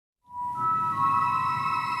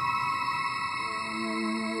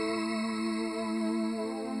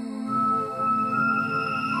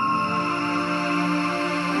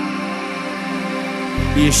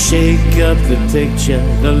You shake up the picture,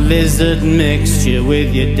 the lizard mixture,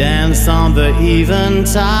 with your dance on the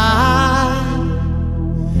eventide.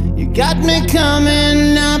 You got me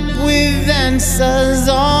coming up with answers,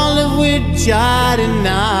 all of which I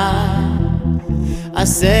deny. I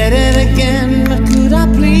said it again, but could I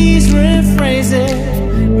please rephrase it?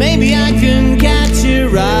 Maybe I can catch you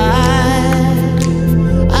right.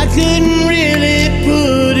 I couldn't really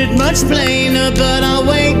put it much plainer, but I'll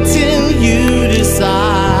wait till you decide.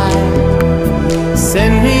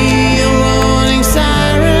 Send me your warning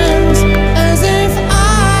sirens, as if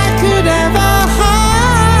I could ever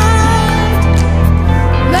hide.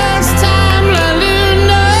 Last time I didn't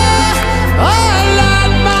know, I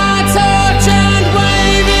light my torch and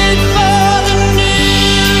wave it for the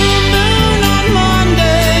new moon on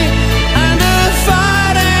Monday, and a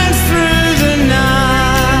fire dance through the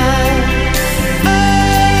night. I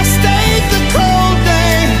stayed the cold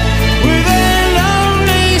day with a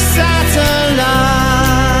lonely satellite.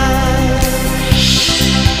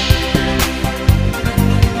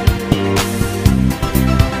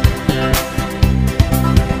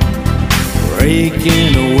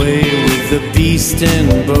 Breaking away with the beast in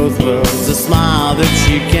both worlds, a smile that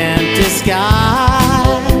you can't disguise.